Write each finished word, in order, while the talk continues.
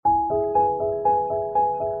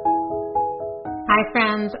Hi,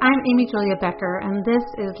 friends. I'm Amy Julia Becker, and this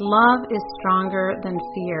is Love is Stronger Than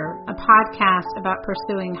Fear, a podcast about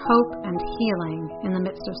pursuing hope and healing in the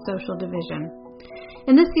midst of social division.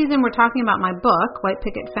 In this season, we're talking about my book, White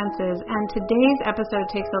Picket Fences, and today's episode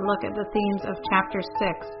takes a look at the themes of Chapter 6,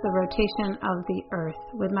 The Rotation of the Earth,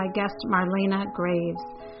 with my guest Marlena Graves.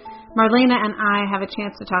 Marlena and I have a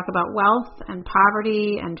chance to talk about wealth and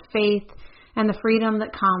poverty and faith and the freedom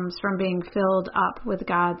that comes from being filled up with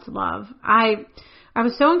God's love. I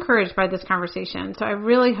was so encouraged by this conversation, so I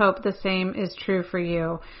really hope the same is true for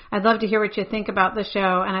you. I'd love to hear what you think about the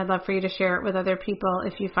show, and I'd love for you to share it with other people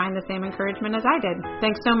if you find the same encouragement as I did.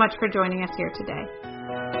 Thanks so much for joining us here today.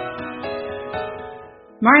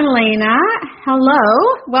 Marlena,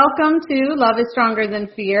 hello. Welcome to Love is Stronger Than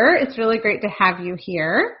Fear. It's really great to have you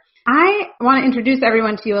here. I want to introduce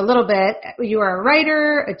everyone to you a little bit. You are a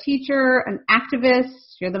writer, a teacher, an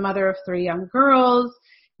activist. You're the mother of 3 young girls.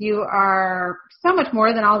 You are so much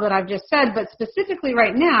more than all that I've just said, but specifically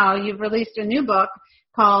right now, you've released a new book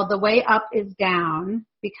called The Way Up is Down,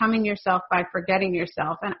 Becoming Yourself by Forgetting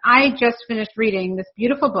Yourself. And I just finished reading this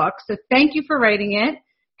beautiful book, so thank you for writing it.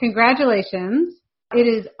 Congratulations. It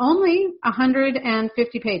is only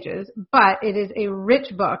 150 pages, but it is a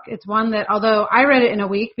rich book. It's one that, although I read it in a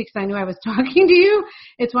week because I knew I was talking to you,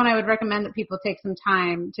 it's one I would recommend that people take some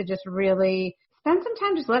time to just really spend some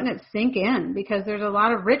time just letting it sink in, because there's a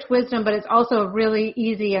lot of rich wisdom, but it's also really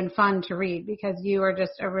easy and fun to read because you are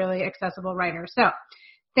just a really accessible writer. So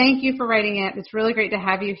thank you for writing it. It's really great to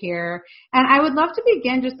have you here. And I would love to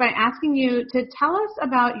begin just by asking you to tell us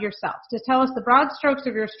about yourself, to tell us the broad strokes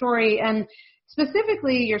of your story and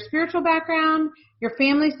specifically your spiritual background, your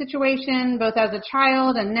family situation, both as a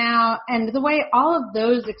child and now, and the way all of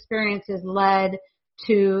those experiences led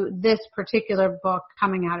to this particular book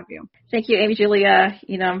coming out of you. Thank you, Amy Julia.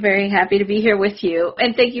 I'm very happy to be here with you.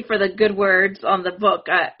 And thank you for the good words on the book.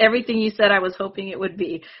 Everything you said, I was hoping it would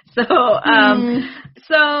be. So I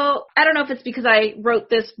don't know if it's because I wrote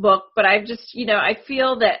this book, but I just, I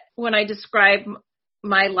feel that when I describe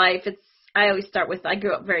my life, I always start with, I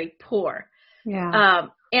grew up very poor. Yeah.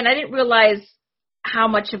 And I didn't realize how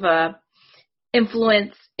much of a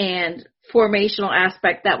influence and formational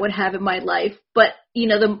aspect that would have in my life. But,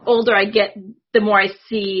 the older I get, the more I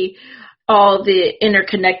see all the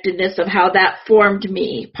interconnectedness of how that formed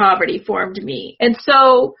me, poverty formed me. And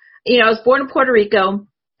so, I was born in Puerto Rico,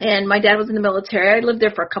 and my dad was in the military. I lived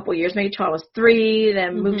there for a couple of years, maybe till I was 3,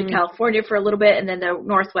 then moved to California for a little bit, and then to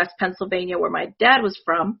Northwest Pennsylvania, where my dad was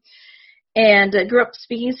from. And I grew up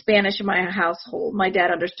speaking Spanish in my household. My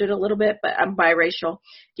dad understood a little bit, but I'm biracial.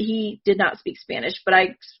 He did not speak Spanish, but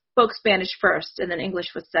I spoke Spanish first, and then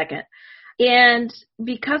English was second. And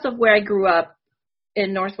because of where I grew up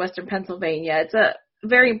in northwestern Pennsylvania, it's a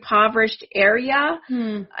very impoverished area.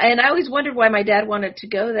 And I always wondered why my dad wanted to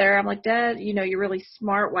go there. I'm like, Dad, you're really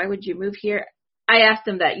smart. Why would you move here? I asked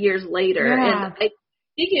him that years later. Yeah. And I think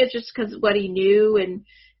it's just because of what he knew, and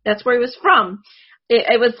that's where he was from.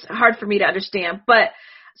 It was hard for me to understand. But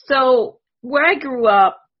so where I grew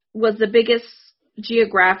up was the biggest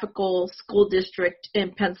geographical school district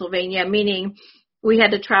in Pennsylvania, meaning we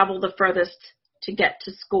had to travel the furthest to get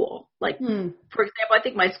to school. Like, for example, I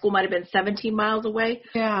think my school might have been 17 miles away.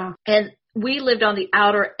 Yeah. And we lived on the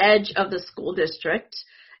outer edge of the school district.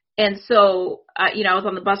 And so, I was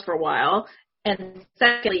on the bus for a while. And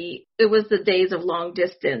secondly, it was the days of long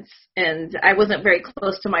distance, and I wasn't very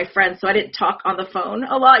close to my friends, so I didn't talk on the phone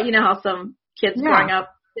a lot. You know how some kids growing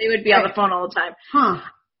up, they would be on the phone all the time.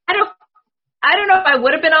 I don't know if I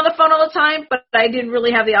would have been on the phone all the time, but I didn't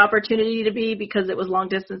really have the opportunity to be because it was long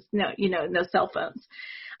distance, no cell phones.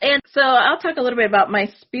 And so I'll talk a little bit about my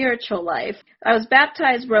spiritual life. I was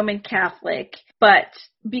baptized Roman Catholic, but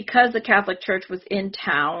because the Catholic Church was in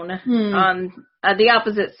town on the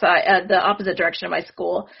opposite side, the opposite direction of my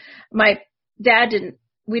school, my dad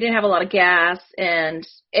we didn't have a lot of gas, and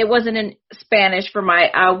it wasn't in Spanish for my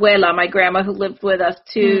abuela, my grandma who lived with us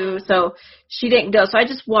too. So she didn't go. So I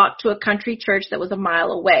just walked to a country church that was a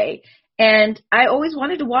mile away. And I always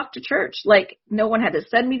wanted to walk to church. Like, no one had to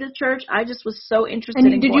send me to church. I just was so interested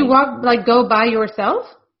in going. Did you walk, go by yourself?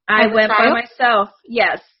 I went by myself,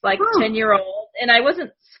 yes, 10-year-old. And I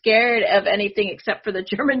wasn't scared of anything except for the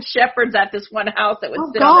German shepherds at this one house that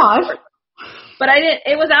would sit on the porch. But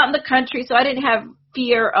it was out in the country, so I didn't have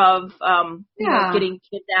fear of getting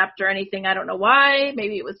kidnapped or anything. I don't know why.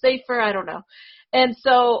 Maybe it was safer. I don't know. And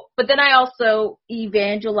so, but then I also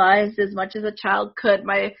evangelized as much as a child could.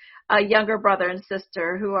 My younger brother and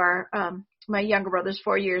sister, who are my younger brother's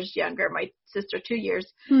 4 years younger, my sister 2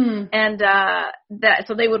 years. And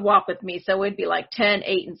so they would walk with me. So we'd be like 10,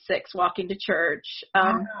 8, and 6 walking to church.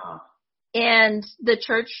 Wow. And the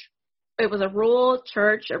church, it was a rural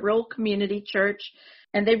church, a rural community church,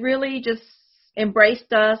 and they really just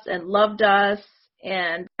embraced us and loved us.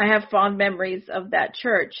 And I have fond memories of that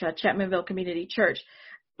church, Chapmanville Community Church.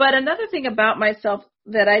 But another thing about myself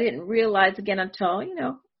that I didn't realize again until,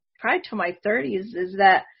 probably to my 30s is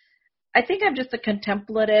that I think I'm just a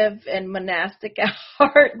contemplative and monastic at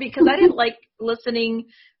heart, because I didn't like listening.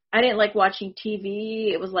 I didn't like watching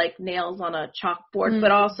TV. It was like nails on a chalkboard,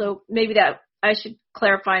 but also maybe that I should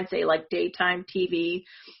clarify and say like daytime TV.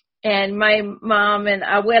 And my mom and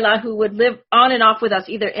abuela, who would live on and off with us,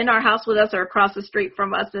 either in our house with us or across the street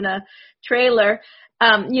from us in a trailer,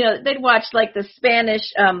 they'd watch like the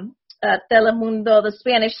Spanish Telemundo, the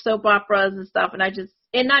Spanish soap operas and stuff.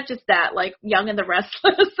 And not just that, like Young and the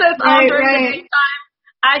Restless, during the daytime.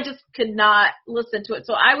 I just could not listen to it.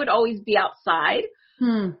 So I would always be outside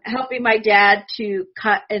helping my dad to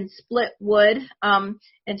cut and split wood and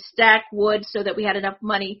stack wood so that we had enough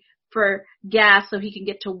money for gas so he can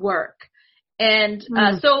get to work. And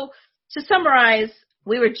so to summarize,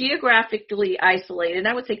 we were geographically isolated, and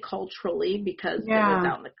I would say culturally, because it was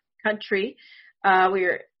out in the country. We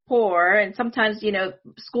were poor, and sometimes,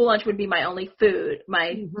 school lunch would be my only food,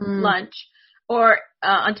 my lunch, or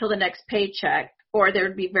until the next paycheck, or there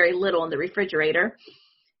would be very little in the refrigerator.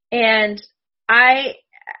 And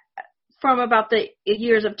from about the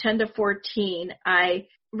years of 10 to 14, I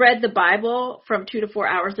read the Bible from 2 to 4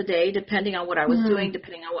 hours a day, depending on what I was doing,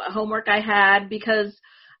 depending on what homework I had, because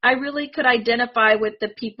I really could identify with the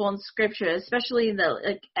people in Scripture, especially in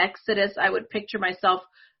the Exodus. I would picture myself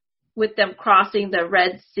with them crossing the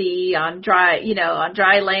Red Sea on dry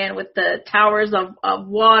land with the towers of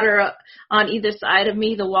water on either side of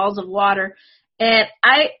me, the walls of water. And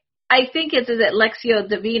I think it's that Lectio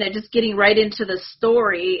Divina, just getting right into the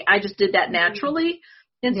story. I just did that naturally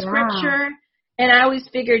in Scripture. And I always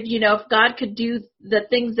figured, if God could do the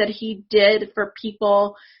things that he did for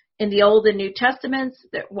people in the Old and New Testaments,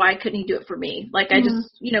 why couldn't he do it for me? Like I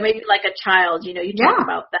just, maybe like a child, you talk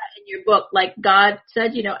about that in your book. Like God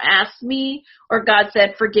said, ask me, or God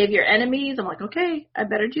said, forgive your enemies. I'm like, okay, I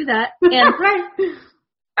better do that. And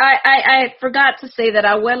I forgot to say that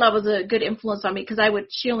Abuela was a good influence on me, because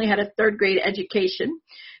she only had a 3rd grade education,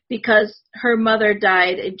 because her mother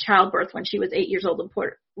died in childbirth when she was 8 years old in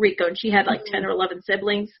Puerto Rico, and she had like 10 or 11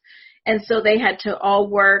 siblings. And so they had to all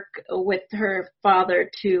work with her father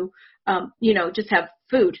to, just have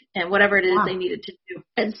food and whatever it is they needed to do.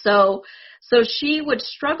 And so she would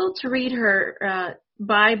struggle to read her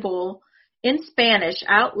Bible in Spanish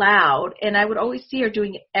out loud, and I would always see her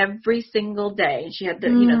doing it every single day. And she had the,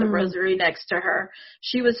 the rosary next to her.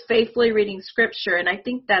 She was faithfully reading Scripture, and I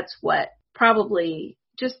think that's what probably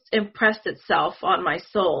just impressed itself on my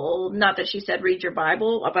soul. Not that she said, read your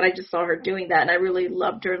Bible, but I just saw her doing that, and I really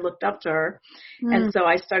loved her and looked up to her. And so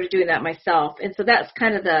I started doing that myself. And so that's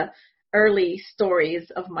kind of the early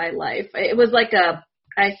stories of my life. It was like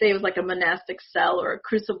a monastic cell or a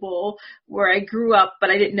crucible where I grew up,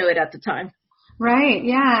 but I didn't know it at the time. Right.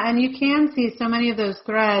 Yeah. And you can see so many of those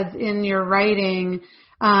threads in your writing,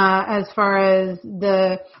 as far as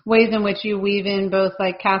the ways in which you weave in both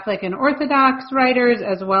like Catholic and Orthodox writers,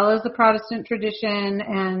 as well as the Protestant tradition,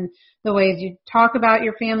 and the ways you talk about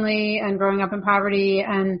your family and growing up in poverty.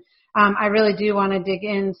 And I really do want to dig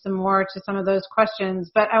in some more to some of those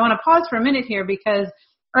questions. But I want to pause for a minute here, because,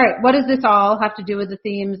 all right, what does this all have to do with the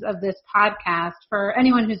themes of this podcast? For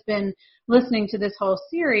anyone who's been listening to this whole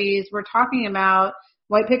series, we're talking about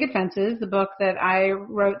White Picket Fences, the book that I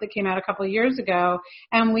wrote that came out a couple of years ago.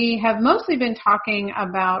 And we have mostly been talking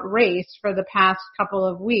about race for the past couple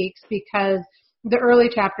of weeks, because the early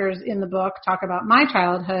chapters in the book talk about my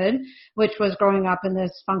childhood, which was growing up in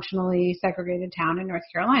this functionally segregated town in North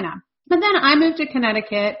Carolina. But then I moved to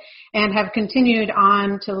Connecticut and have continued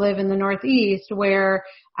on to live in the Northeast, where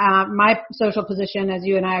my social position, as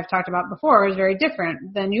you and I have talked about before, is very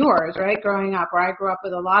different than yours, right? Growing up, where I grew up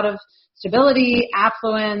with a lot of stability,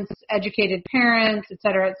 affluence, educated parents, et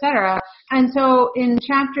cetera, et cetera. And so in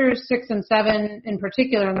chapters 6 and 7 in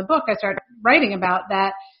particular in the book, I started writing about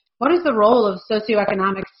that. What is the role of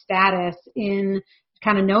socioeconomic status in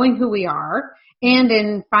kind of knowing who we are and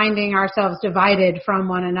in finding ourselves divided from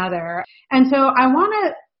one another? And so I want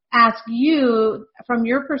to ask you, from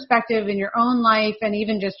your perspective in your own life and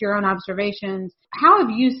even just your own observations, how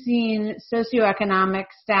have you seen socioeconomic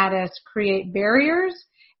status create barriers?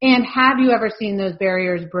 And have you ever seen those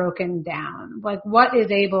barriers broken down? Like, what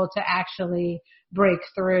is able to actually break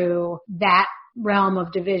through that realm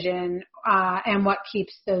of division, and what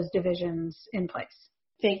keeps those divisions in place?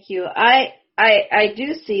 Thank you. I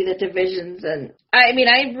do see the divisions, and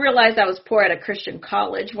I realized I was poor at a Christian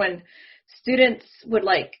college when students would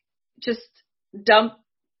like just dump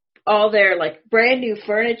all their like brand new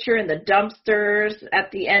furniture in the dumpsters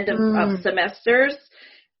at the end of semesters,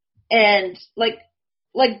 and like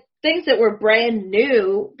things that were brand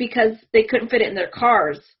new because they couldn't fit it in their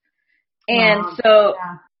cars. And so,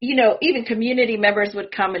 even community members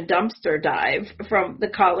would come and dumpster dive from the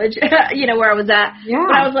college, where I was at. Yeah.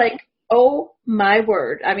 But I was like, oh my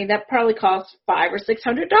word. I mean, that probably costs $500 or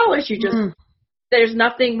 $600. You just, there's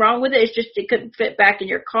nothing wrong with it. It's just, it couldn't fit back in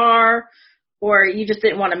your car, or you just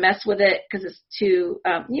didn't want to mess with it because it's too,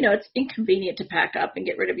 it's inconvenient to pack up and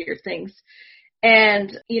get rid of your things.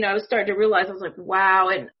 And, I was starting to realize, I was like, wow.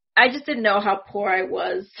 And I just didn't know how poor I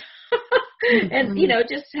was. And,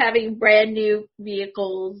 just having brand new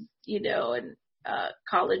vehicles, and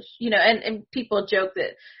college, and people joke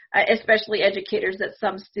that, especially educators, that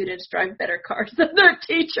some students drive better cars than their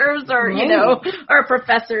teachers or, or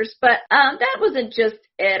professors. But that wasn't just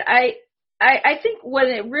it. I think what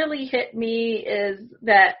it really hit me is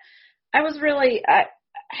that I was really, I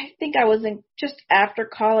think I was in just after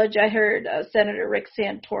college. I heard Senator Rick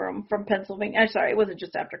Santorum from Pennsylvania. I'm sorry, it wasn't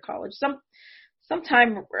just after college.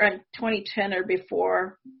 Sometime around 2010 or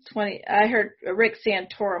before I heard Rick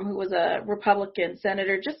Santorum, who was a Republican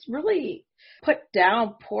senator, just really put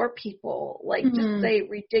down poor people, like just say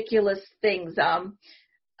ridiculous things. And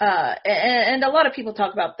a lot of people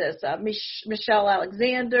talk about this. Michelle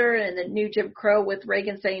Alexander and the new Jim Crow with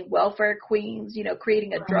Reagan saying welfare queens,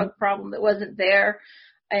 creating a drug problem that wasn't there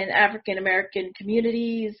in African American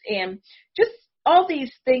communities, and just all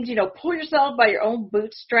these things, pull yourself by your own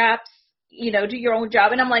bootstraps. Do your own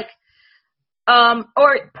job. And I'm like,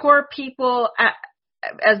 or poor people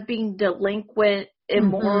as being delinquent,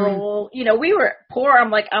 immoral. We were poor. I'm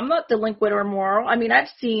like, I'm not delinquent or immoral. I mean, I've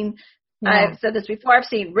said this before. I've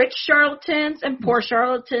seen rich charlatans and poor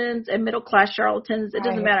charlatans and middle class charlatans. It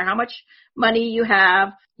doesn't matter how much money you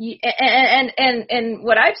have. And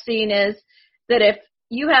what I've seen is that if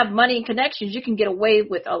you have money and connections, you can get away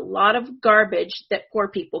with a lot of garbage that poor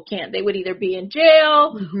people can't. They would either be in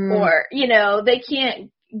jail or, they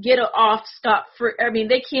can't get off scot-free. I mean,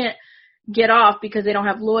 they can't get off because they don't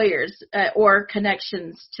have lawyers or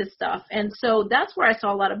connections to stuff. And so that's where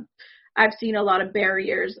I've seen a lot of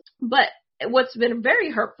barriers. But what's been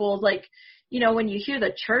very hurtful is like, when you hear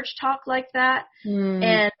the church talk like that,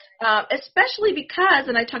 and especially because,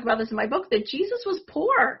 and I talk about this in my book, that Jesus was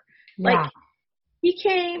poor. Like, he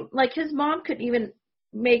came, like his mom couldn't even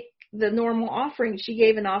make the normal offering. She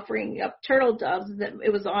gave an offering of turtle doves that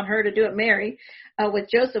it was on her to do it, Mary, with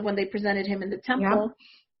Joseph when they presented him in the temple.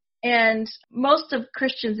 Yeah. And most of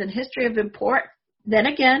Christians in history have been poor. Then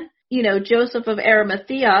again, Joseph of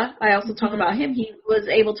Arimathea, I also talk about him. He was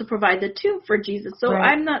able to provide the tomb for Jesus. So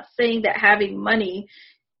I'm not saying that having money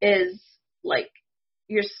is like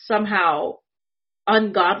you're somehow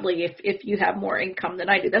ungodly if you have more income than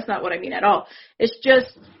I do. That's not what I mean at all. It's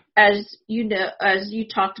just, as you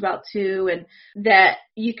talked about too, and that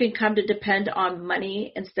you can come to depend on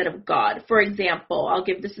money instead of God. For example, I'll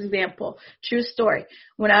give this example. True story.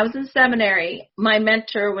 When I was in seminary, my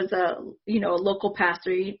mentor was a local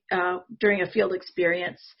pastor during a field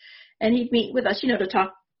experience, and he'd meet with us, to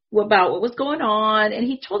talk about what was going on. And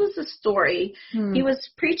he told us a story. He was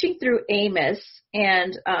preaching through Amos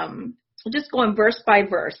and just going verse by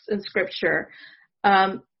verse in scripture.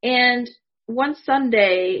 And one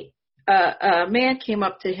Sunday, a man came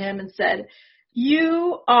up to him and said,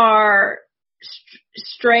 you are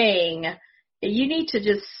straying. You need to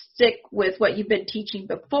just stick with what you've been teaching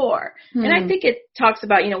before. And I think it talks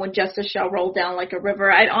about, when justice shall roll down like a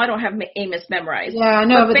river. I don't have Amos memorized. Yeah,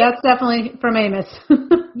 no, but that's definitely from Amos.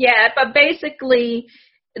 Yeah, but basically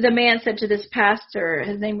the man said to this pastor,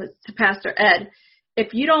 his name was Pastor Ed,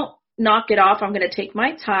 if you don't knock it off, I'm going to take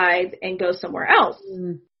my tithe and go somewhere else.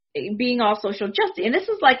 Being all social justice. And this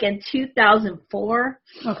is like in 2004.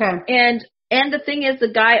 Okay. And the thing is,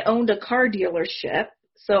 the guy owned a car dealership.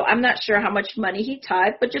 So I'm not sure how much money he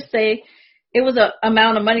tithed, but just say it was a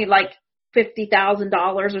amount of money like $50,000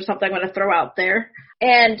 or something I'm going to throw out there.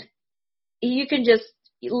 And you can just,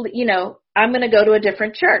 I'm going to go to a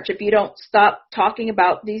different church if you don't stop talking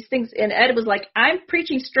about these things. And Ed was like, I'm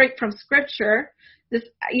preaching straight from scripture. This,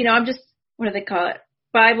 I'm just, what do they call it?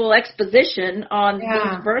 Bible exposition on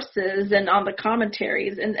these verses and on the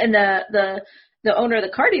commentaries. And the owner of the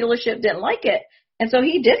car dealership didn't like it. And so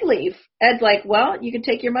he did leave. Ed's like, well, you can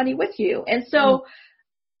take your money with you. And so,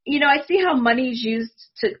 I see how money is used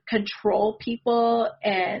to control people,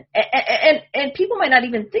 and people might not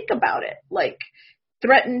even think about it, like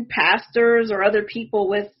threaten pastors or other people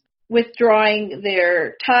with withdrawing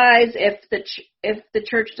their tithes if the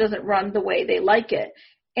church doesn't run the way they like it.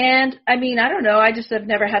 And I mean, I don't know. I just have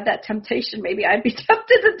never had that temptation. Maybe I'd be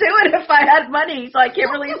tempted to do it if I had money. So I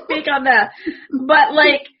can't really speak on that. But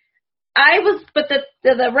like but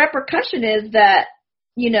the repercussion is that,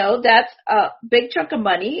 that's a big chunk of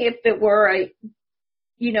money. If it were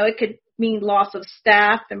it could mean loss of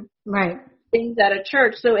staff and right. things at a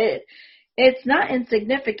church. So it's not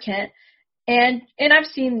insignificant. And I've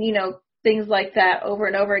seen, things like that over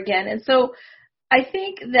and over again. And so I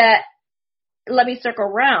think that, let me circle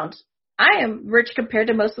around. I am rich compared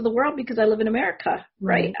to most of the world because I live in America,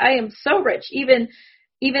 right? I am so rich. Even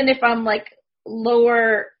if I'm like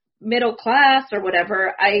lower middle class or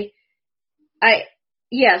whatever,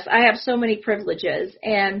 yes, I have so many privileges.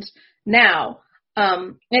 And now,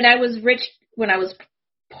 and I was rich when I was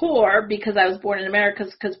poor because I was born in America,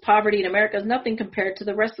 because poverty in America is nothing compared to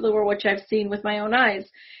the rest of the world, which I've seen with my own eyes.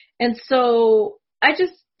 And so I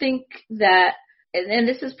just think that, and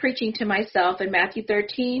this is preaching to myself in Matthew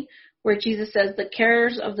 13, where Jesus says the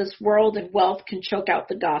cares of this world and wealth can choke out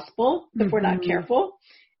the gospel if we're not careful.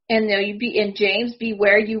 And you be in James,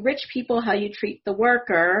 beware you rich people, how you treat the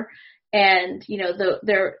worker. And,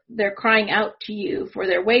 they're crying out to you for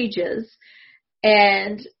their wages.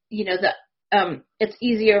 And, it's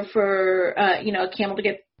easier for, a camel to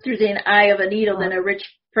get through the eye of a needle than a rich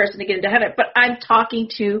person to get into heaven. But I'm talking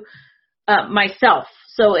to myself.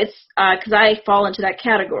 So it's because I fall into that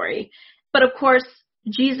category. But of course,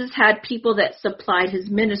 Jesus had people that supplied his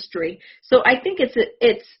ministry. So I think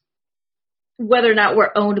it's whether or not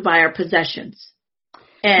we're owned by our possessions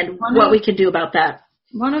and what we can do about that.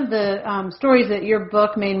 One of the stories that your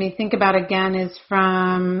book made me think about again is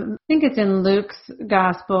from, I think it's in Luke's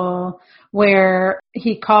gospel, where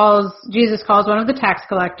Jesus calls one of the tax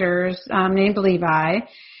collectors named Levi,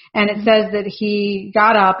 and it says that he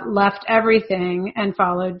got up, left everything, and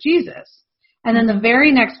followed Jesus. And then the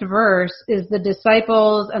very next verse is the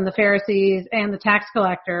disciples and the Pharisees and the tax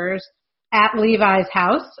collectors at Levi's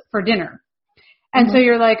house for dinner. And so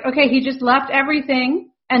you're like, okay, he just left everything,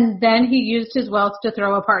 and then he used his wealth to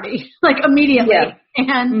throw a party, like immediately.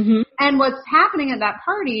 Yeah. And what's happening at that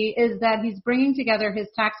party is that he's bringing together his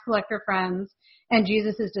tax collector friends and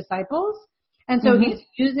Jesus' disciples. And so he's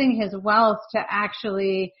using his wealth to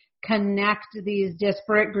actually connect these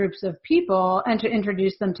disparate groups of people and to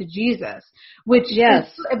introduce them to Jesus, but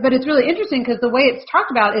it's really interesting because the way it's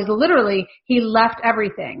talked about is literally he left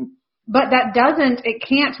everything. But it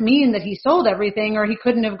can't mean that he sold everything or he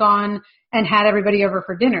couldn't have gone and had everybody over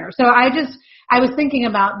for dinner. So I was thinking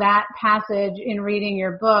about that passage in reading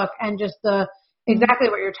your book and just exactly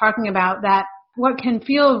what you're talking about, that what can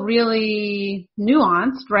feel really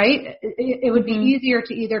nuanced, right? It would be easier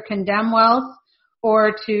to either condemn wealth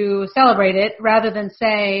or to celebrate it rather than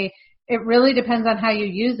say it really depends on how you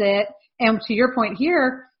use it. And to your point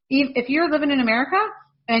here, if you're living in America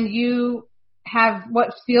and you have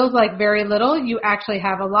what feels like very little, you actually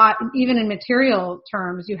have a lot. Even in material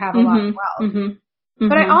terms, you have a lot of wealth.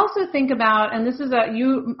 But I also think about, and this is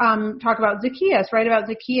you talk about Zacchaeus, write about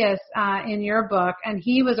Zacchaeus in your book, and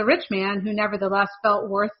he was a rich man who nevertheless felt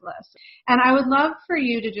worthless. And I would love for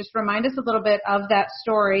you to just remind us a little bit of that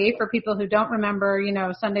story for people who don't remember,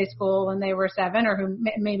 Sunday school when they were 7, or who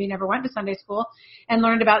maybe never went to Sunday school and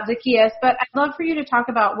learned about Zacchaeus. But I'd love for you to talk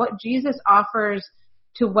about what Jesus offers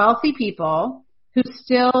to wealthy people who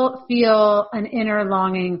still feel an inner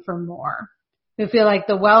longing for more, who feel like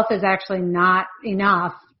the wealth is actually not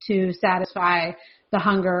enough to satisfy the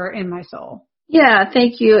hunger in my soul. Yeah,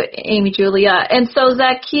 thank you, Amy Julia. And so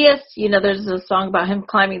Zacchaeus, there's a song about him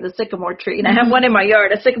climbing the sycamore tree. And I have one in my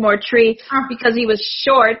yard, a sycamore tree, because he was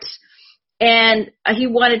short and he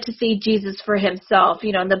wanted to see Jesus for himself.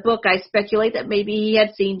 In the book, I speculate that maybe he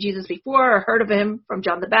had seen Jesus before or heard of him from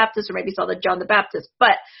John the Baptist, or maybe saw the John the Baptist.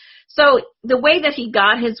 But so the way that he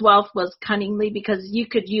got his wealth was cunningly, because you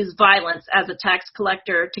could use violence as a tax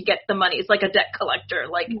collector to get the money. It's like a debt collector.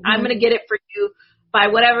 Like, I'm going to get it for you by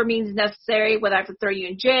whatever means necessary, whether I have to throw you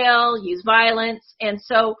in jail, use violence. And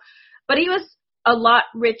so, but he was a lot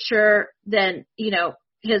richer than,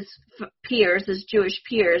 his peers, his Jewish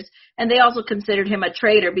peers. And they also considered him a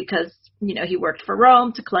traitor because, he worked for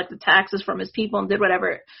Rome to collect the taxes from his people and did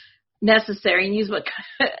whatever necessary and used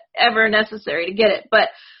whatever necessary to get it. But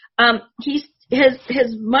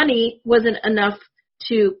his money wasn't enough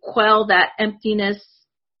to quell that emptiness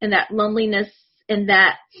and that loneliness and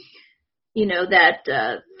that,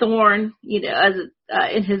 that thorn,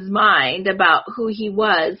 in his mind about who he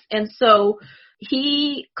was. And so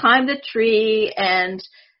he climbed the tree, and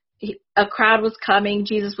a crowd was coming.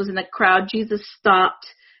 Jesus was in the crowd. Jesus stopped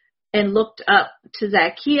and looked up to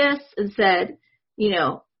Zacchaeus and said,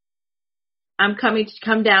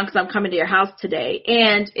 come down because I'm coming to your house today.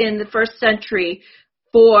 And in the first century,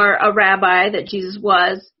 for a rabbi that Jesus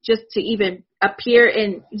was, just to even appear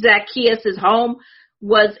in Zacchaeus' home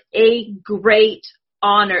was a great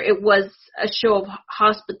honor. It was a show of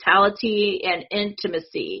hospitality and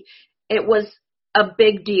intimacy. It was a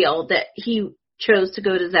big deal that he chose to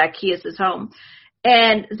go to Zacchaeus' home.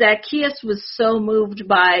 And Zacchaeus was so moved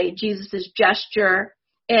by Jesus' gesture.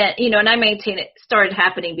 And, and I maintain it started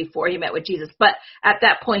happening before he met with Jesus. But at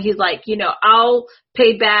that point, he's like, I'll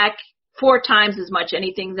pay back 4 times as much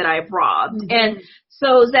anything that I've robbed. Mm-hmm. And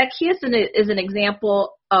so Zacchaeus is an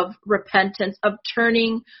example of repentance, of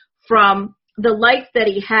turning from the life that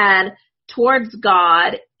he had towards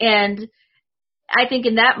God. And I think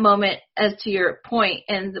in that moment, as to your point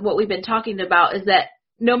and what we've been talking about, is that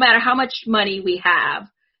no matter how much money we have,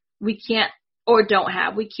 we can't or don't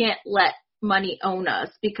have, we can't let money own us,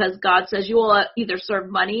 because God says you will either serve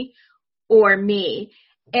money or me.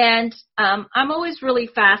 And I'm always really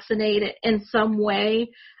fascinated in some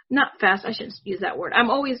way, I shouldn't use that word. I'm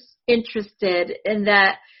always interested in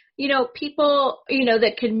that, people,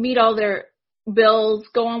 that can meet all their bills,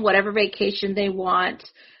 go on whatever vacation they want,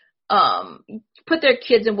 put their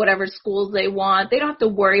kids in whatever schools they want. They don't have to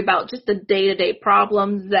worry about just the day-to-day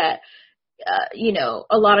problems that,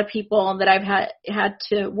 a lot of people that I've had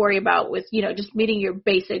to worry about with, just meeting your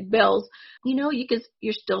basic bills.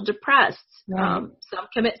 You're still depressed. Right. Some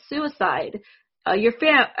commit suicide. I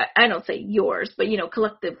don't say yours, but,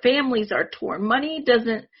 collective families are torn. Money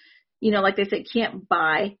doesn't, like they say, can't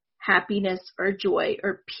buy happiness or joy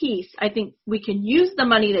or peace. I think we can use the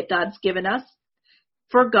money that God's given us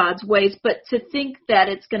for God's ways, but to think that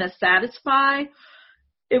it's going to satisfy,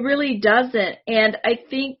 it really doesn't. And I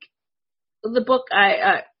think the book,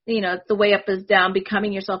 The Way Up is Down,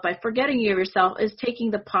 Becoming Yourself by Forgetting Yourself, is taking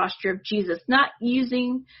the posture of Jesus, not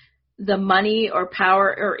using the money or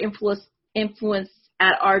power or influence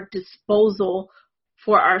at our disposal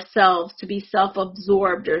for ourselves to be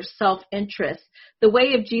self-absorbed or self-interest. The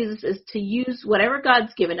way of Jesus is to use whatever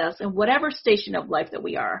God's given us in whatever station of life that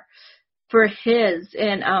we are for his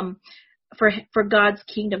and for God's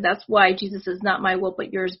kingdom. That's why Jesus says, not my will,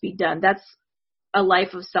 but yours be done. That's a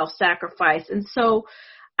life of self-sacrifice. And so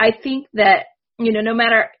I think that, no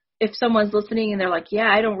matter if someone's listening and they're like, yeah,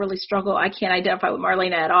 I don't really struggle, I can't identify with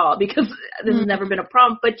Marlena at all because this has never been a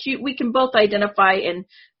problem, but we can both identify in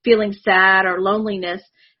feeling sad or loneliness.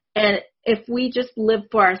 And if we just live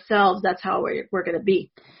for ourselves, that's how we're going to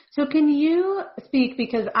be. So can you speak,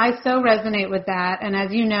 because I so resonate with that. And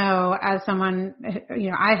as you know, as someone,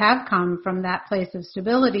 I have come from that place of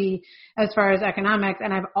stability as far as economics.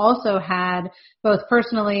 And I've also had both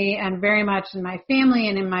personally and very much in my family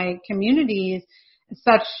and in my communities,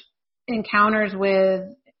 such encounters with,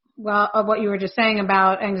 of what you were just saying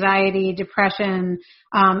about anxiety, depression,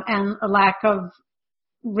 and a lack of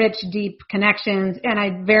rich, deep connections. And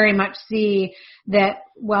I very much see that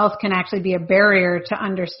wealth can actually be a barrier to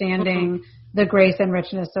understanding the grace and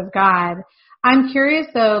richness of God. I'm curious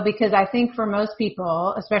though, because I think for most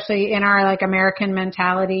people, especially in our American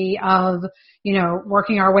mentality of,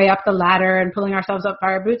 working our way up the ladder and pulling ourselves up by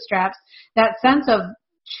our bootstraps, that sense of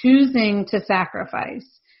choosing to sacrifice,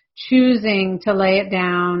 choosing to lay it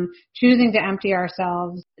down, choosing to empty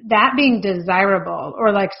ourselves, that being desirable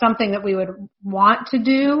or something that we would want to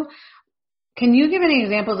do. Can you give any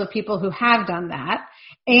examples of people who have done that,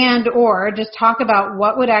 and or just talk about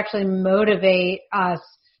what would actually motivate us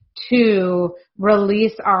to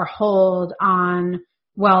release our hold on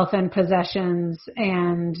wealth and possessions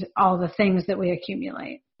and all the things that we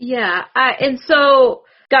accumulate? Yeah. And so,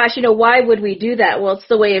 gosh, why would we do that? Well, it's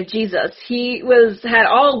the way of Jesus. He had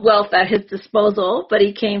all wealth at his disposal, but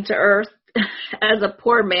he came to earth as a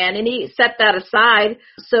poor man, and he set that aside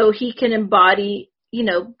so he can embody,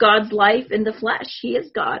 God's life in the flesh. He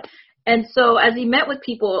is God. And so as he met with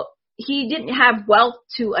people, he didn't have wealth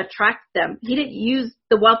to attract them. He didn't use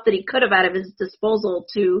the wealth that he could have at his disposal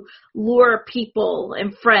to lure people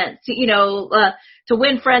and friends, to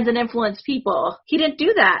win friends and influence people. He didn't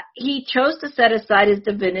do that. He chose to set aside his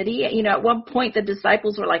divinity. At one point the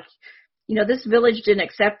disciples were like, this village didn't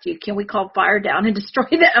accept you. Can we call fire down and destroy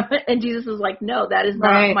them? And Jesus is like, no, that is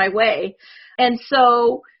not my way. And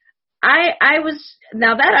so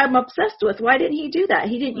now that I'm obsessed with, why didn't he do that?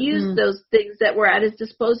 He didn't use those things that were at his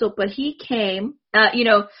disposal, but he came,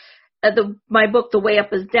 my book, The Way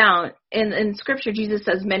Up is Down, in scripture, Jesus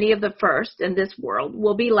says, many of the first in this world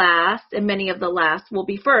will be last, and many of the last will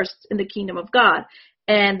be first in the kingdom of God.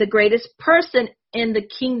 And the greatest person in the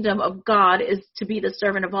kingdom of God is to be the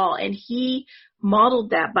servant of all. And he modeled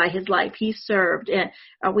that by his life. He served. And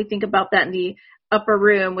we think about that in the upper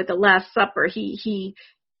room with the Last Supper, he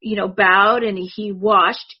bowed and he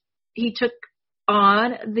washed. He took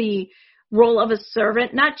on the role of a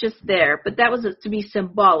servant, not just there, but that was to be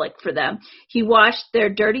symbolic for them. He washed their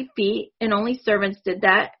dirty feet, and only servants did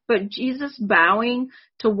that. But Jesus bowing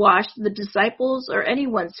to wash the disciples or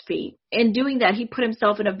anyone's feet, in doing that, he put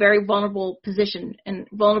himself in a very vulnerable position and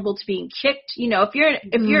vulnerable to being kicked. If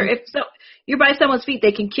you're by someone's feet,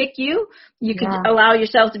 they can kick you. You can allow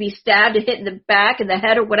yourself to be stabbed and hit in the back and the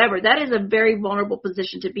head or whatever. That is a very vulnerable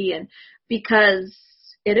position to be in, because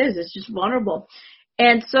it's just vulnerable.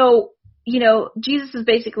 And so, Jesus is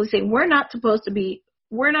basically saying we're not supposed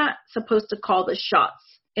to call the shots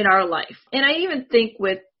in our life. And I even think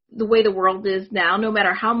with the way the world is now, no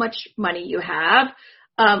matter how much money you have,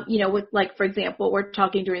 with, like, for example, we're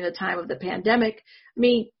talking during the time of the pandemic. I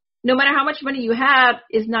mean, no matter how much money you have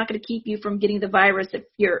is not going to keep you from getting the virus if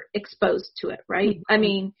you're exposed to it, right? Mm-hmm. I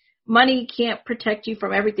mean, money can't protect you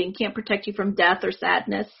from everything, can't protect you from death or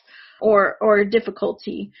sadness or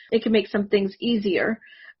difficulty. It can make some things easier.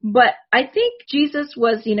 But I think Jesus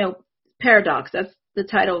was, paradox. That's the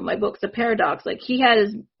title of my book, The Paradox. Like, he had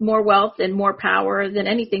more wealth and more power than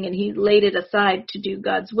anything, and he laid it aside to do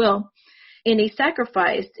God's will. And he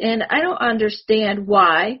sacrificed. And I don't understand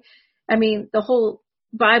why. I mean, the whole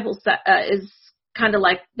Bible is kind of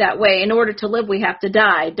like that way. In order to live, we have to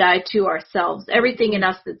die to ourselves, everything in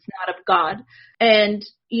us that's not of God. And,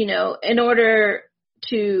 in order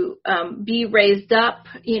to be raised up,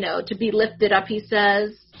 to be lifted up, he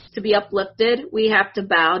says, to be uplifted, we have to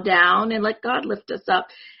bow down and let God lift us up.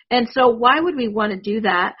 And so why would we want to do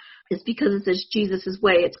that? It's because it's Jesus'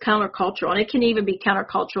 way. It's countercultural, and it can even be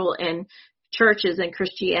countercultural in churches and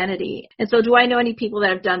Christianity. And so do I know any people that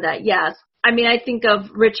have done that? Yes. I mean, I think of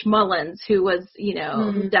Rich Mullins, who was,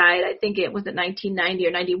 who died, I think it was in 1990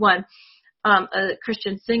 or 91, a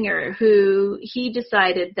Christian singer who he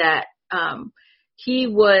decided that he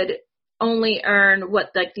would only earn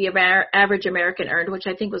what like the average American earned, which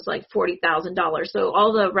I think was like $40,000. So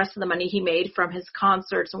all the rest of the money he made from his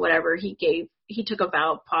concerts and whatever he took a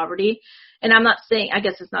vow of poverty. And I'm not saying, I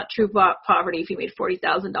guess it's not true poverty if you made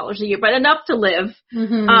 $40,000 a year, but enough to live.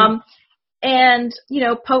 Mm-hmm. And,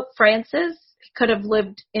 Pope Francis could have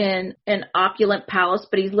lived in an opulent palace,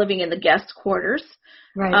 but he's living in the guest quarters.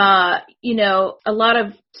 Right. A lot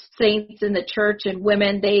of saints in the church and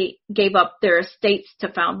women, they gave up their estates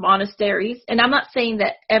to found monasteries. And I'm not saying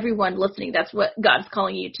that everyone listening, that's what God's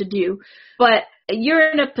calling you to do. But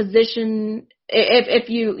you're in a position, if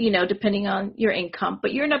you, depending on your income,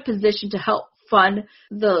 but you're in a position to help fund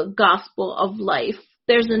the gospel of life.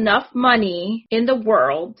 There's enough money in the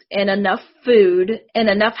world and enough food and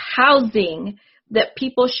enough housing that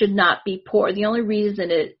people should not be poor. The only reason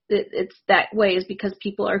it's that way is because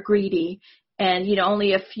people are greedy, and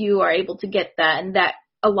only a few are able to get that, and that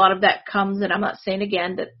a lot of that comes, and I'm not saying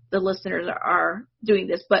again that the listeners are doing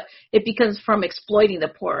this, but it becomes from exploiting the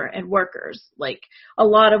poor and workers. Like, a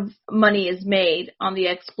lot of money is made on the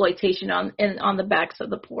exploitation on the backs of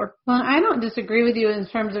the poor. Well, I don't disagree with you in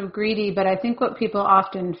terms of greedy, but I think what people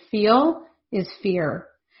often feel is fear.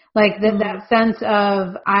 Like that sense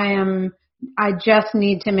of I just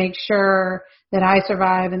need to make sure that I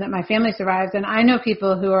survive and that my family survives. And I know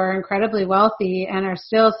people who are incredibly wealthy and are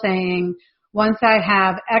still saying, once I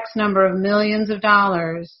have X number of millions of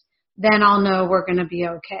dollars, then I'll know we're going to be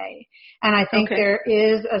okay. And I think there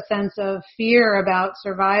is a sense of fear about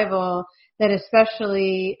survival that,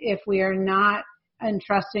 especially if we are not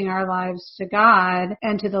entrusting our lives to God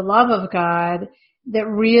and to the love of God, that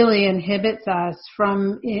really inhibits us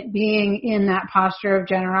from being in that posture of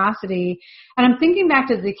generosity. And I'm thinking back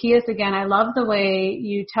to Zacchaeus again. I love the way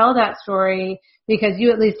you tell that story, because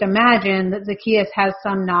you at least imagine that Zacchaeus has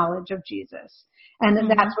some knowledge of Jesus, and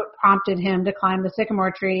that that's what prompted him to climb the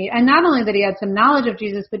sycamore tree. And not only that he had some knowledge of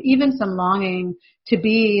Jesus, but even some longing to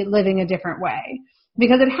be living a different way,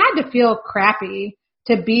 because it had to feel crappy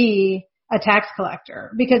to be a tax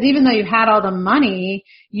collector, because even though you had all the money,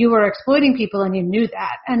 you were exploiting people and you knew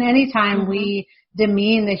that. And anytime we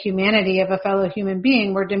demean the humanity of a fellow human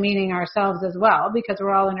being, we're demeaning ourselves as well, because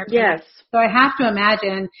we're all interconnected. Yes. So I have to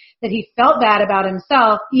imagine that he felt bad about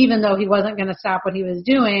himself, even though he wasn't going to stop what he was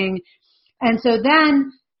doing. And so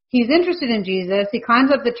then he's interested in Jesus. He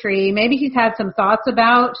climbs up the tree. Maybe he's had some thoughts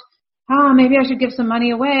about, maybe I should give some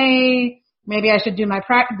money away. Maybe I should do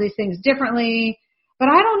these things differently. But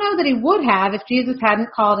I don't know that he would have if Jesus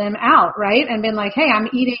hadn't called him out, right? And been like, hey, I'm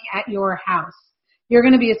eating at your house. You're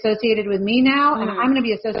going to be associated with me now, and I'm going to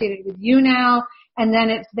be associated with you now. And then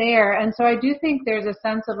it's there. And so I do think there's a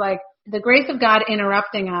sense of like the grace of God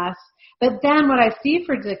interrupting us, But then what I see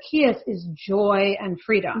for Zacchaeus is joy and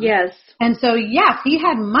freedom. Yes. And so, yes, he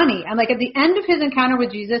had money. And like at the end of his encounter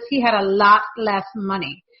with Jesus, he had a lot less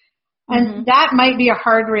money. And that might be a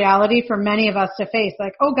hard reality for many of us to face.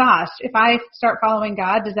 Like, oh gosh, if I start following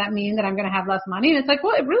God, does that mean that I'm going to have less money? And it's like,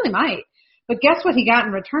 well, it really might. But guess what he got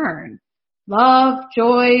in return? Love,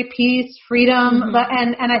 joy, peace, freedom.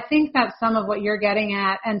 And I think that's some of what you're getting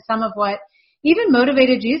at, and some of what even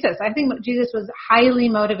motivated Jesus. I think Jesus was highly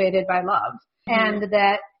motivated by love, and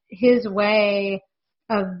that his way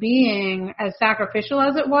of being, as sacrificial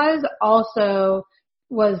as it was, also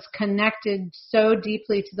was connected so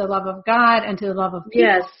deeply to the love of God and to the love of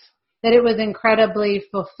people that it was incredibly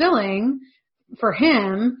fulfilling for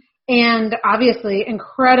him, and obviously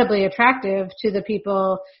incredibly attractive to the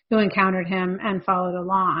people who encountered him and followed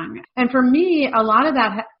along. And for me, a lot of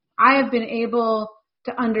that, I have been able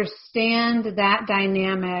to understand that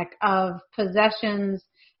dynamic of possessions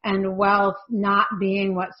and wealth not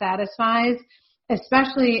being what satisfies,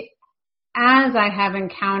 especially as I have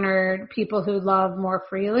encountered people who love more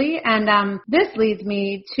freely. And this leads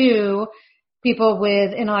me to people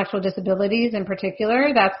with intellectual disabilities in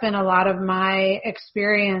particular. That's been a lot of my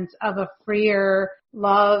experience of a freer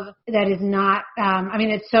love that is not,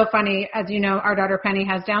 it's so funny. As you know, our daughter Penny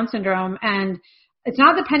has Down syndrome, and it's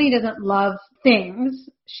not that Penny doesn't love things.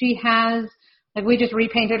 She has, like, we just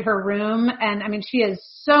repainted her room, and she has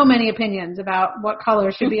so many opinions about what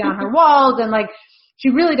color should be on her walls, and like, she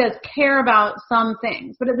really does care about some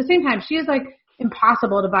things. But at the same time, she is like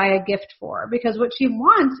impossible to buy a gift for, because what she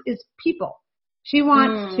wants is people. She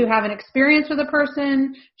wants to have an experience with a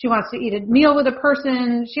person. She wants to eat a meal with a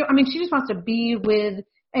person. She just wants to be with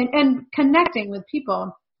and connecting with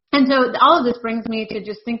people. And so all of this brings me to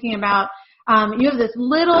just thinking about, you have this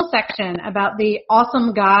little section about the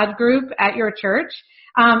Awesome God group at your church.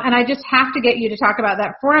 And I just have to get you to talk about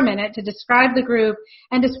that for a minute, to describe the group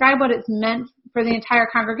and describe what it's meant for the entire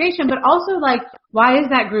congregation, but also like, why is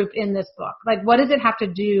that group in this book? Like, what does it have to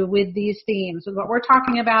do with these themes, with what we're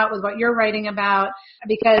talking about, with what you're writing about?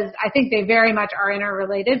 Because I think they very much are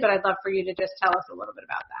interrelated, but I'd love for you to just tell us a little bit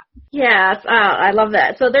about that. Yes, I love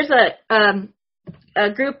that. So there's a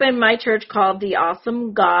group in my church called the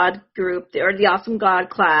Awesome God group, or the Awesome God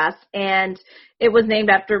class, and it was named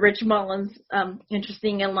after Rich Mullins'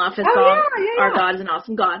 interesting and love his song, Our God is an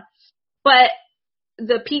Awesome God. But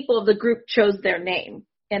the people of the group chose their name,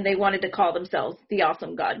 and they wanted to call themselves the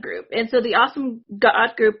Awesome God group. And so the Awesome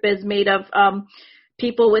God group is made of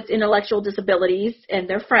people with intellectual disabilities and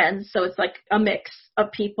their friends, so it's like a mix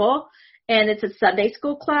of people. And it's a Sunday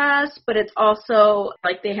school class, but it's also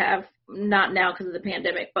like they have, not now because of the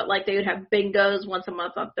pandemic, but like they would have bingos once a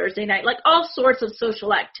month on Thursday night, like all sorts of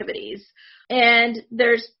social activities. And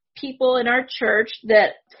there's people in our church,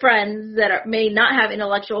 that friends that may not have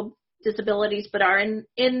intellectual disabilities, but are in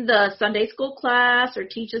the Sunday school class or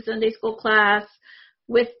teach a Sunday school class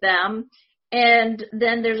with them. And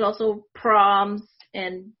then there's also proms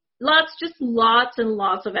and lots and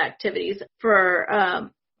lots of activities for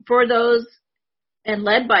those and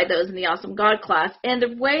led by those in the Awesome God class. And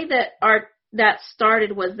the way that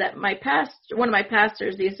started was that one of my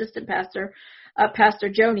pastors, the assistant pastor, Pastor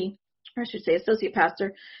Joni, or I should say associate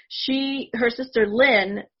pastor, her sister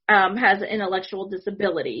Lynn has an intellectual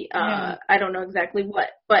disability. I don't know exactly what,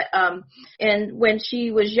 but and when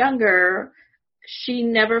she was younger, she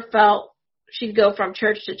never felt, she'd go from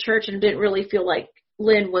church to church and didn't really feel like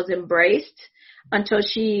Lynn was embraced until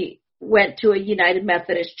she went to a United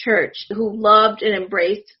Methodist church who loved and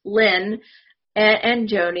embraced Lynn and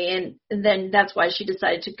Joni, and then that's why she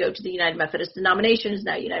decided to go to the United Methodist denomination, is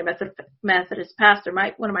now United Methodist pastor,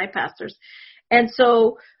 one of my pastors. And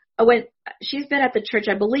so when she's been at the church,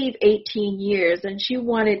 I believe 18 years, and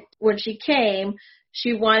when she came,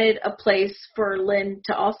 she wanted a place for Lynn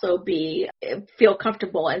to also feel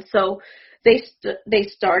comfortable. And so they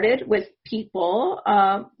started with people,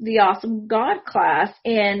 the Awesome God class.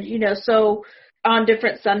 And, so on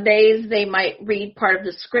different Sundays, they might read part of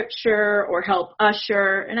the scripture or help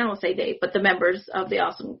usher, and I won't say they, but the members of the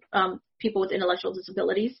Awesome people with intellectual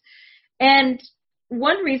disabilities. And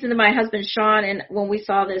one reason that my husband Sean, and when we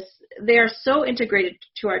saw this, they are so integrated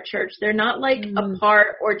to our church. They're not like a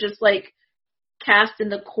part or just like cast in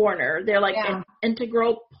the corner. They're like an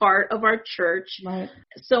integral part of our church. Right.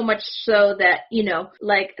 So much so that,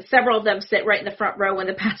 like several of them sit right in the front row when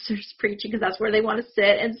the pastor's preaching, because that's where they want to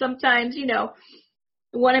sit. And sometimes,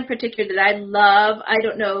 one in particular that I love, I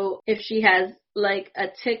don't know if she has like a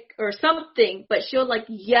tick or something, but she'll like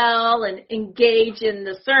yell and engage in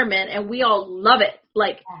the sermon, and we all love it.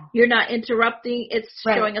 Like, you're not interrupting. It's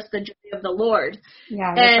showing us the joy of the Lord.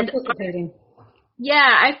 Yeah. And participating. Yeah,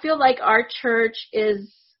 I feel like our church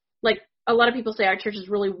is, like a lot of people say, our church is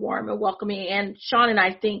really warm and welcoming. And Sean and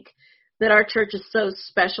I think that our church is so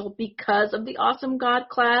special because of the Awesome God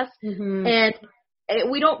class. Mm-hmm. And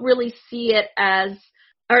we don't really see it as,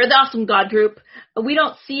 or the Awesome God group, we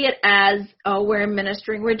don't see it as, oh, we're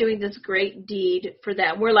ministering, we're doing this great deed for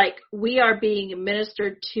them. We're like, we are being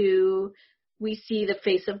ministered to. We see the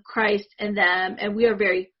face of Christ in them, and we are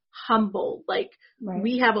very humble. Like, Right.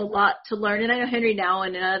 We have a lot to learn. And I know Henry now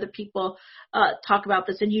and other people talk about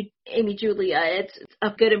this, and you, Amy Julia, it's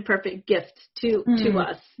a good and perfect gift to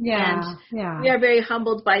us. Yeah. And yeah. we are very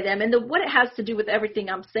humbled by them. And what it has to do with everything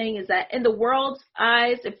I'm saying is that in the world's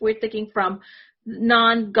eyes, if we're thinking from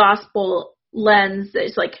non-gospel lens,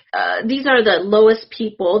 it's like these are the lowest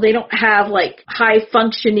people. They don't have like high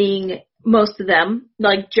functioning, most of them,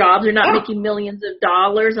 like jobs. They're not making millions of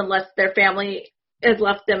dollars unless their family has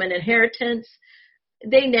left them an inheritance.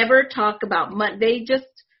 They never talk about money. They just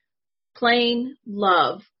plain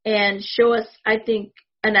love and show us, I think,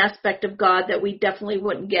 an aspect of God that we definitely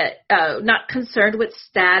wouldn't get. Not concerned with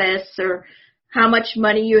status or how much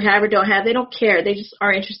money you have or don't have. They don't care. They just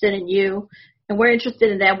are interested in you, and we're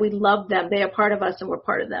interested in them. We love them. They are part of us, and we're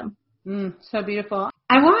part of them. So beautiful.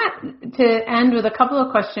 I want to end with a couple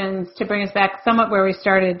of questions to bring us back somewhat where we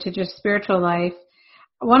started, to just spiritual life.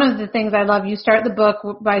 One of the things I love, you start the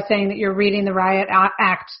book by saying that you're reading the Riot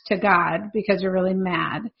Act to God because you're really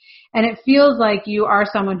mad. And it feels like you are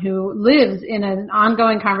someone who lives in an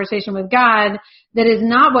ongoing conversation with God that is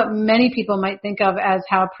not what many people might think of as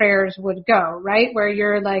how prayers would go, right? Where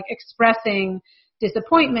you're like expressing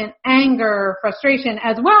disappointment, anger, frustration,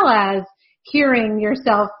 as well as hearing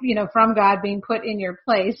yourself, from God being put in your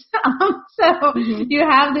place. You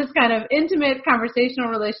have this kind of intimate conversational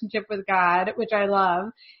relationship with God, which I love.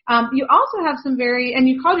 You also have and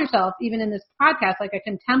you called yourself, even in this podcast, like a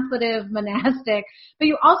contemplative monastic, but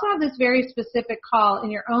you also have this very specific call in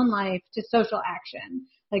your own life to social action,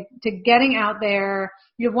 like to getting out there.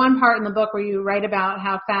 You have one part in the book where you write about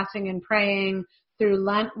how fasting and praying through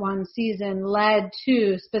Lent one season led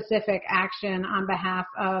to specific action on behalf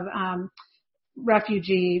of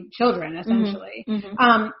refugee children, essentially.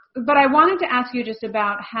 But I wanted to ask you just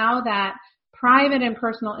about how that private and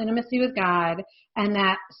personal intimacy with God and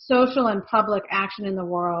that social and public action in the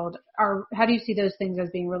world how do you see those things as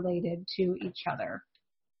being related to each other?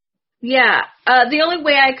 Yeah. The only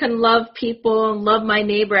way I can love people and love my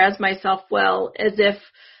neighbor as myself well is if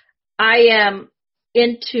I am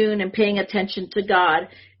in tune and paying attention to God.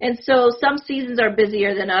 And so some seasons are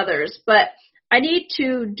busier than others, but I need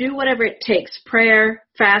to do whatever it takes, prayer,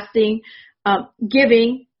 fasting,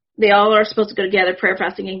 giving. They all are supposed to go together, prayer,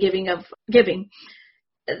 fasting, and giving.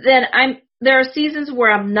 Then there are seasons where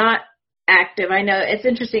I'm not active. I know it's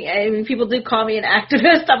interesting. I mean, people do call me an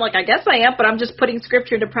activist. I'm like, I guess I am, but I'm just putting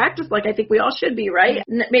scripture into practice like I think we all should be, right?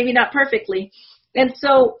 Maybe not perfectly. And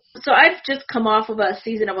so I've just come off of a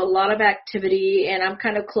season of a lot of activity, and I'm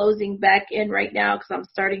kind of closing back in right now because I'm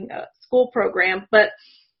starting a school program, but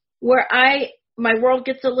where my world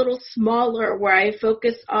gets a little smaller, where I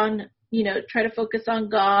focus on, try to focus on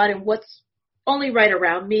God and what's only right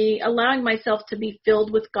around me, allowing myself to be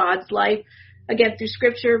filled with God's life, again, through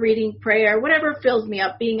scripture, reading, prayer, whatever fills me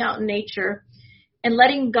up, being out in nature, and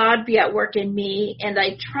letting God be at work in me. And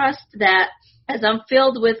I trust that as I'm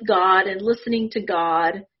filled with God and listening to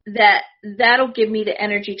God, that'll give me the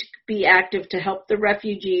energy to be active to help the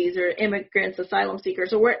refugees or immigrants, asylum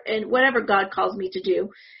seekers, or whatever God calls me to do.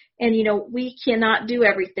 And, we cannot do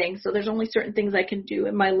everything. So there's only certain things I can do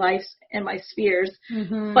in my life and my spheres.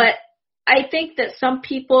 But I think that some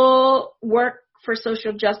people work for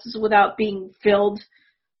social justice without being filled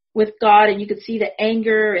with God. And you can see the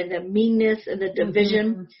anger and the meanness and the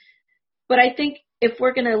division. But I think if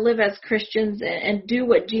we're going to live as Christians and do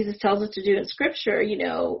what Jesus tells us to do in Scripture,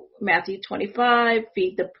 Matthew 25,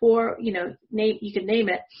 feed the poor, you can name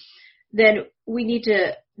it, then we need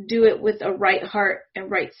to do it with a right heart and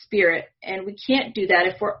right spirit. And we can't do that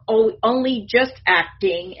if we're only just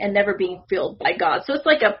acting and never being filled by God. So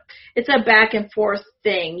it's a back and forth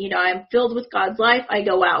thing. I'm filled with God's life. I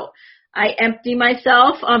go out. I empty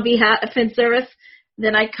myself on behalf in service.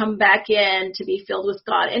 Then I come back in to be filled with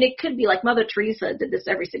God. And it could be like Mother Teresa did this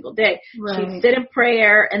every single day. Right. She'd sit in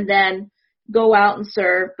prayer and then go out and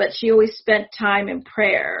serve, but she always spent time in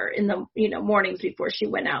prayer in the mornings before she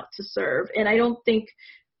went out to serve. And I don't think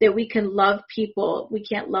that we can love people. We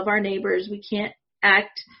can't love our neighbors. We can't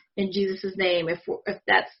act in Jesus' name if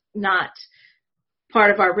that's not part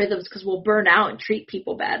of our rhythms, because we'll burn out and treat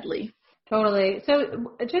people badly. Totally.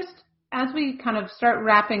 So just as we kind of start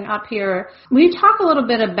wrapping up here, will you talk a little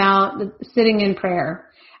bit about sitting in prayer?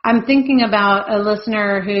 I'm thinking about a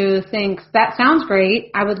listener who thinks that sounds great.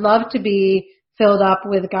 I would love to be filled up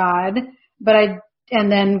with God, and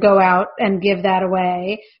then go out and give that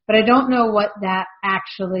away. But I don't know what that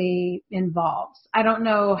actually involves. I don't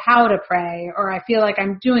know how to pray, or I feel like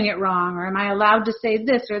I'm doing it wrong, or am I allowed to say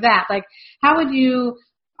this or that? Like, how would you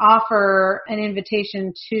offer an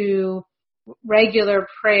invitation to regular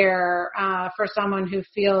prayer for someone who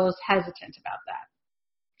feels hesitant about that?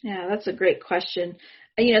 Yeah, that's a great question.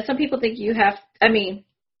 Some people think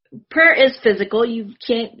prayer is physical. You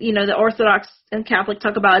can't, the Orthodox and Catholic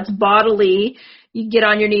talk about it's bodily. You get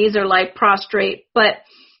on your knees or like prostrate. But,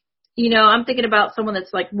 I'm thinking about someone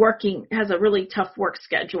that's like working, has a really tough work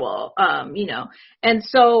schedule, And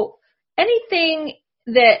so anything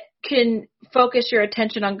that can focus your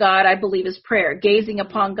attention on God, I believe, is prayer, gazing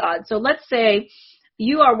upon God. So let's say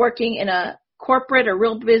you are working in a corporate or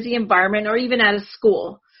real busy environment, or even at a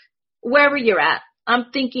school, wherever you're at.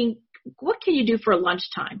 I'm thinking, what can you do for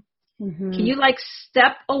lunchtime? Mm-hmm. Can you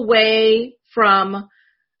step away from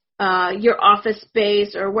your office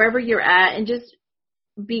space or wherever you're at and just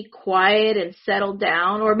be quiet and settle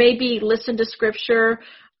down, or maybe listen to scripture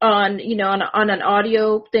on an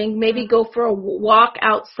audio thing, maybe go for a walk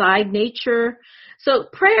outside nature. So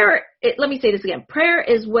prayer, let me say this again. Prayer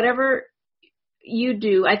is whatever you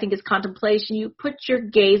do, I think, is contemplation. You put your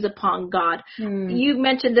gaze upon God. You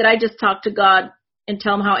mentioned that I just talk to God and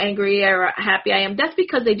tell him how angry or happy I am. That's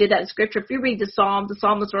because they did that in scripture. If you read the Psalms, the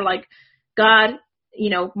psalmists were like, God,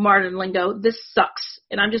 Martin lingo, this sucks.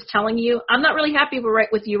 And I'm just telling you, I'm not really happy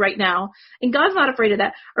with you right now. And God's not afraid of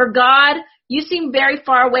that. Or God, you seem very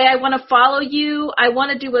far away. I want to follow you. I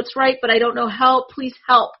want to do what's right, but I don't know how. Please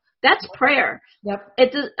help. That's prayer. Yep.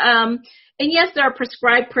 And yes, there are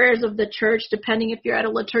prescribed prayers of the church, depending if you're at a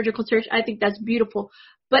liturgical church. I think that's beautiful.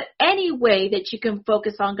 But any way that you can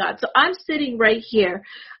focus on God. So I'm sitting right here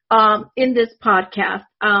in this podcast.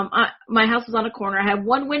 My house is on a corner. I have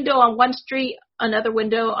one window on one street, another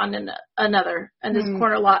window on another, and this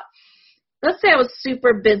corner lot. Let's say I was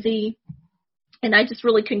super busy and I just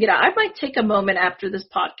really couldn't get out. I might take a moment after this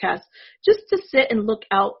podcast just to sit and look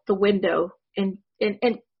out the window and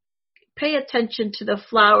pay attention to the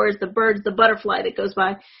flowers, the birds, the butterfly that goes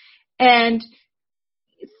by, and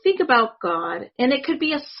think about God. And it could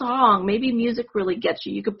be a song. Maybe music really gets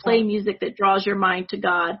you. You could play music that draws your mind to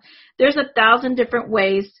God. There's 1,000 different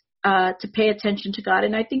ways to pay attention to God.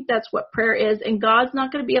 And I think that's what prayer is. And God's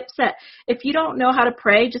not going to be upset. If you don't know how to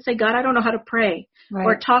pray, just say, God, I don't know how to pray. Right.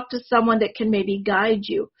 Or talk to someone that can maybe guide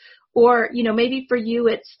you. Or, maybe for you,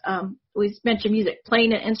 it's, we mentioned music,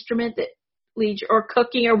 playing an instrument that leads you, or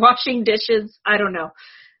cooking or washing dishes. I don't know.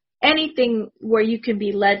 Anything where you can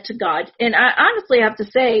be led to God. And I honestly have to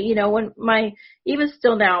say, even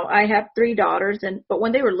still now, I have 3 daughters, but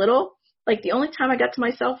when they were little, the only time I got to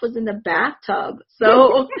myself was in the bathtub.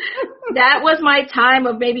 So that was my time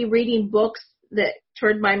of maybe reading books that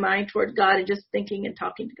turned my mind toward God and just thinking and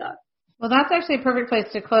talking to God. Well, that's actually a perfect place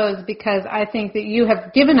to close, because I think that you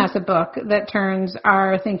have given us a book that turns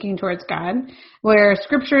our thinking towards God, where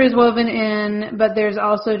scripture is woven in, but there's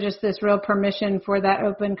also just this real permission for that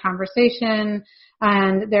open conversation.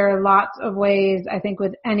 And there are lots of ways, I think,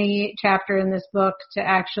 with any chapter in this book to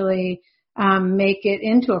actually make it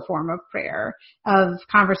into a form of prayer, of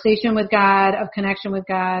conversation with God, of connection with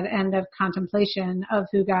God, and of contemplation of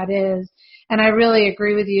who God is. And I really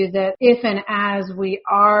agree with you that if and as we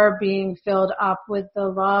are being filled up with the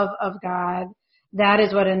love of God, that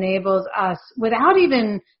is what enables us, without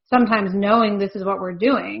even sometimes knowing this is what we're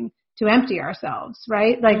doing, to empty ourselves,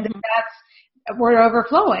 right? We're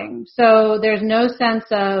overflowing. So there's no sense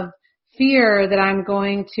of fear that I'm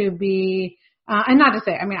going to be, and not to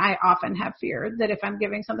say, I often have fear that if I'm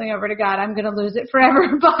giving something over to God, I'm going to lose it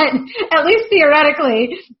forever. But at least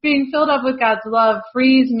theoretically, being filled up with God's love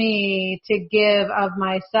frees me to give of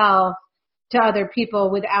myself to other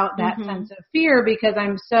people without that sense of fear, because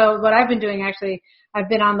what I've been doing, actually, I've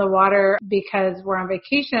been on the water because we're on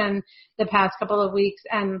vacation the past couple of weeks,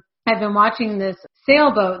 and I've been watching this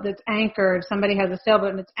sailboat that's anchored. Somebody has a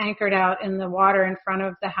sailboat and it's anchored out in the water in front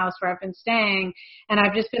of the house where I've been staying. And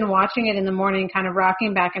I've just been watching it in the morning, kind of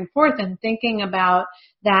rocking back and forth and thinking about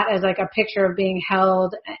that as a picture of being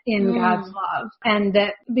held in God's love. And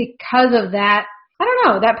that because of that, I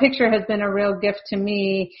don't know, that picture has been a real gift to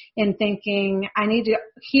me in thinking I need to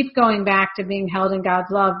keep going back to being held in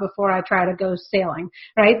God's love before I try to go sailing,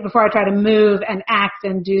 right? Before I try to move and act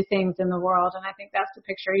and do things in the world. And I think that's the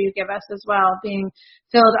picture you give us as well, being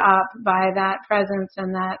filled up by that presence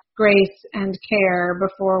and that grace and care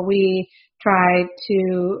before we try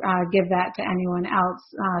to give that to anyone else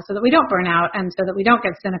so that we don't burn out and so that we don't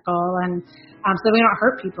get cynical and so that we don't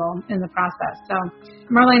hurt people in the process. So,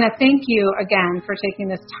 Marlena, thank you again for taking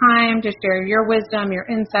this time to share your wisdom, your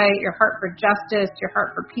insight, your heart for justice, your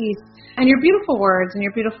heart for peace, and your beautiful words and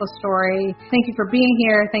your beautiful story. Thank you for being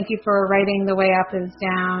here. Thank you for writing The Way Up is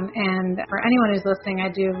Down. And for anyone who's listening, I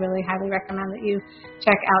do really highly recommend that you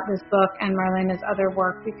check out this book and Marlena's other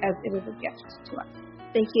work because it is a gift to us.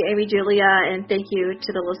 Thank you, Amy Julia, and thank you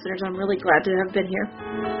to the listeners. I'm really glad to have been here.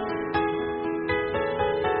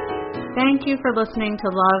 Thank you for listening to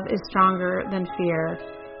Love is Stronger Than Fear.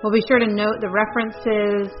 We'll be sure to note the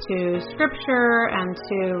references to Scripture and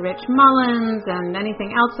to Rich Mullins and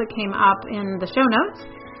anything else that came up in the show notes.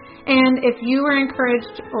 And if you were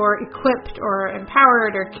encouraged or equipped or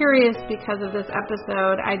empowered or curious because of this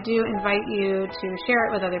episode, I do invite you to share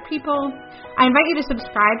it with other people. I invite you to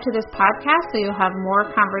subscribe to this podcast so you'll have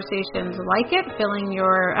more conversations like it filling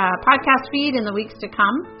your podcast feed in the weeks to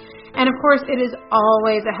come. And of course, it is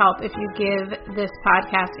always a help if you give this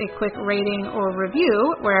podcast a quick rating or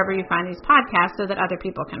review wherever you find these podcasts so that other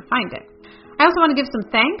people can find it. I also want to give some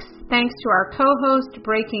thanks. Thanks to our co-host,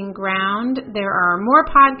 Breaking Ground. There are more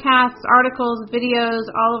podcasts, articles, videos,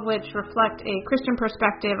 all of which reflect a Christian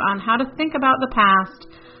perspective on how to think about the past,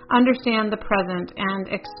 understand the present, and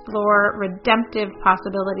explore redemptive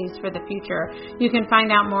possibilities for the future. You can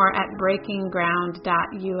find out more at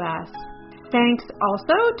breakingground.us. Thanks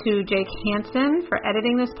also to Jake Hansen for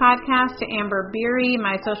editing this podcast, to Amber Beery,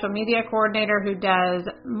 my social media coordinator, who does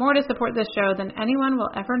more to support this show than anyone will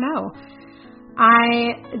ever know.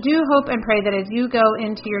 I do hope and pray that as you go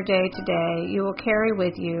into your day today, you will carry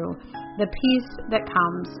with you the peace that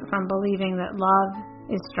comes from believing that love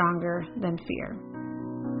is stronger than fear.